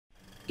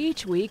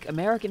Each week,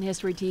 American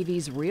History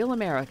TV's Real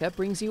America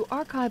brings you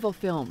archival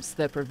films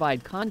that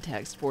provide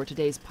context for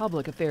today's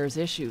public affairs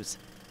issues.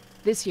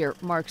 This year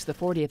marks the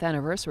 40th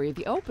anniversary of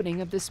the opening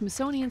of the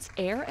Smithsonian's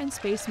Air and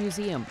Space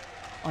Museum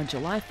on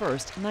July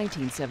 1st,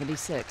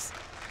 1976.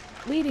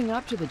 Leading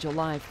up to the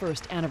July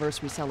 1st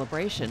anniversary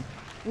celebration,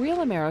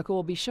 Real America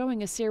will be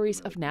showing a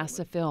series of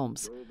NASA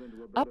films.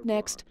 Up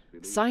next,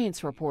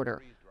 Science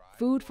Reporter,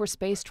 Food for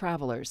Space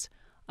Travelers,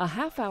 a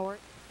half-hour.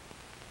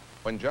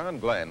 When John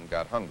Glenn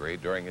got hungry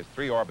during his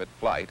three-orbit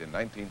flight in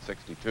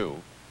 1962,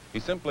 he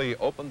simply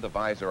opened the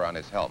visor on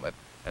his helmet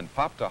and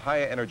popped a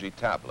high-energy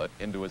tablet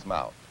into his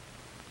mouth.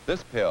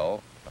 This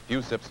pill, a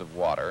few sips of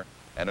water,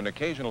 and an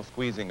occasional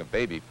squeezing of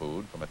baby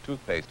food from a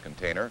toothpaste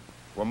container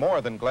were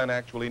more than Glenn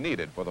actually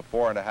needed for the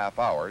 4.5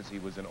 hours he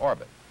was in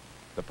orbit.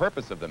 The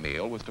purpose of the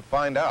meal was to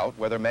find out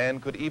whether man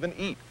could even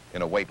eat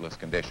in a weightless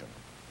condition.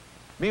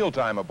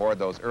 Mealtime aboard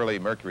those early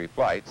Mercury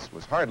flights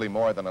was hardly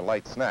more than a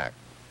light snack.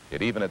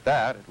 Yet even at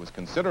that, it was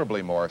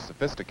considerably more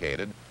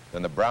sophisticated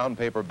than the brown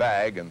paper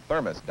bag and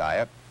thermos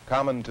diet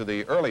common to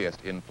the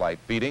earliest in-flight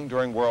feeding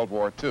during World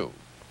War II.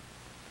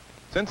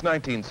 Since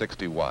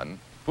 1961,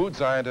 food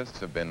scientists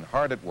have been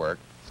hard at work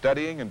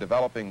studying and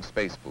developing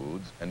space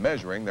foods and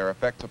measuring their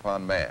effects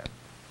upon man.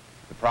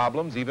 The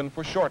problems, even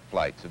for short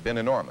flights, have been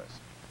enormous.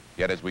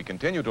 Yet as we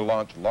continue to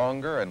launch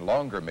longer and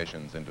longer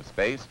missions into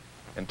space,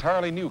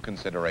 entirely new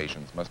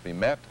considerations must be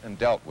met and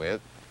dealt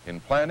with in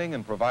planning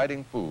and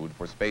providing food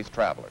for space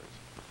travelers.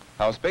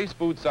 How space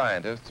food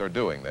scientists are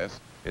doing this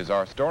is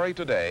our story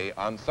today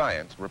on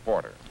Science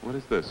Reporter. What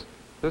is this?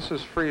 This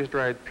is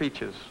freeze-dried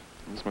peaches.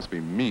 This must be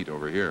meat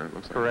over here, it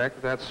looks like.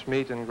 Correct. That's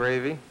meat and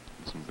gravy.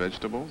 Some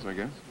vegetables, I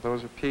guess.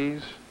 Those are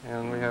peas,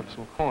 and we have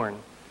some corn.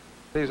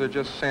 These are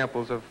just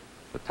samples of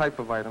the type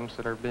of items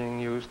that are being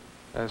used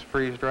as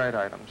freeze-dried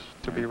items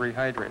to be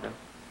rehydrated.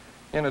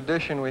 In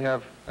addition, we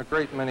have a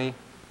great many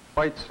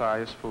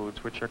bite-sized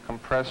foods, which are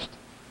compressed,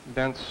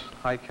 dense,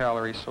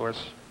 high-calorie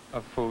source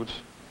of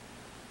foods,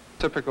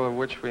 typical of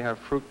which we have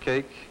fruit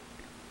cake,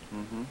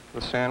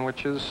 the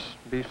sandwiches,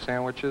 beef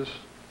sandwiches,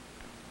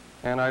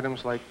 and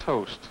items like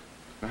toast.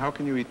 Now, how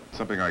can you eat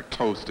something like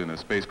toast in a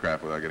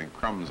spacecraft without getting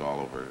crumbs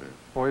all over it?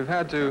 Well, we've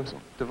had to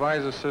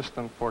devise a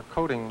system for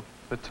coating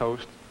the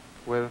toast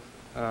with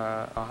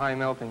a high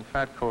melting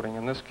fat coating,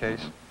 in this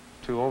case,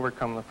 to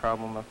overcome the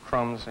problem of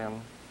crumbs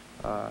and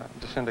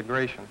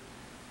disintegration.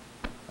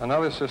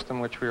 Another system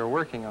which we are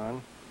working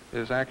on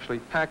is actually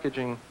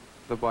packaging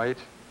the bite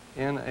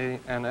in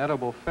an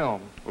edible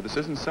film. Well, this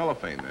isn't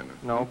cellophane, then?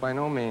 No, by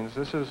no means.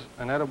 This is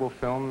an edible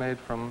film made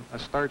from a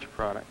starch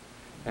product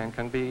and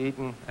can be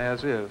eaten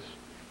as is.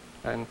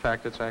 In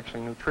fact, it's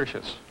actually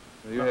nutritious.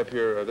 You have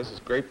here, this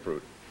is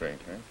grapefruit drink,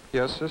 huh?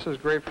 Yes, this is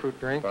grapefruit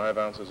drink. 5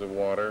 ounces of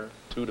water,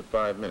 2 to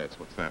 5 minutes.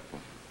 What's that for?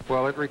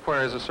 Well, it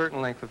requires a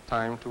certain length of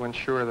time to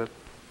ensure that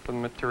the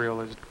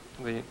material is,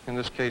 in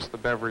this case, the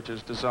beverage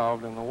is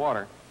dissolved in the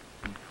water.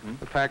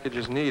 The package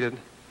is needed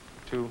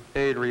to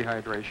aid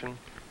rehydration,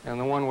 and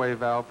the one-way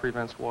valve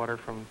prevents water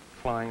from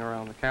flying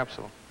around the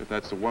capsule. If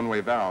that's the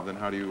one-way valve, then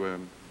how do you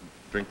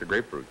drink the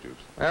grapefruit juice?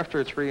 After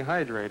it's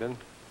rehydrated,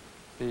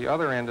 the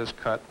other end is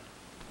cut,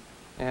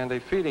 and a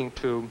feeding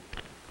tube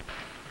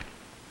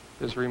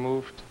is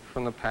removed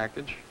from the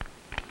package,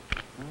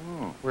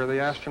 where the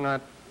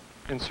astronaut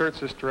inserts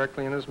this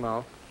directly in his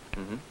mouth.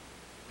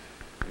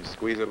 You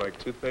squeeze it like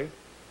toothpaste?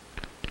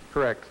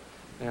 Correct,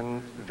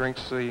 and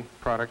drinks the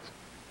product.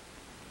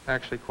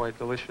 Actually quite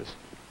delicious.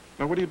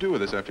 Now, what do you do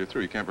with this after you're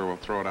through? You can't very well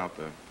throw it out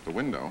the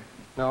window.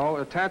 No,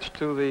 attached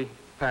to the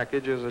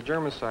package is a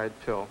germicide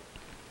pill,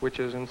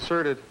 which is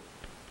inserted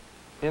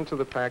into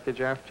the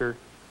package after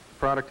the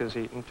product is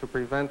eaten to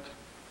prevent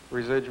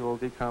residual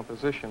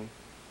decomposition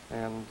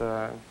and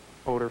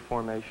odor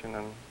formation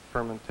and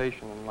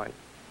fermentation and like.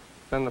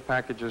 Then the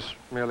package is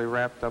merely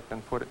wrapped up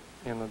and put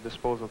in a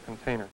disposal container.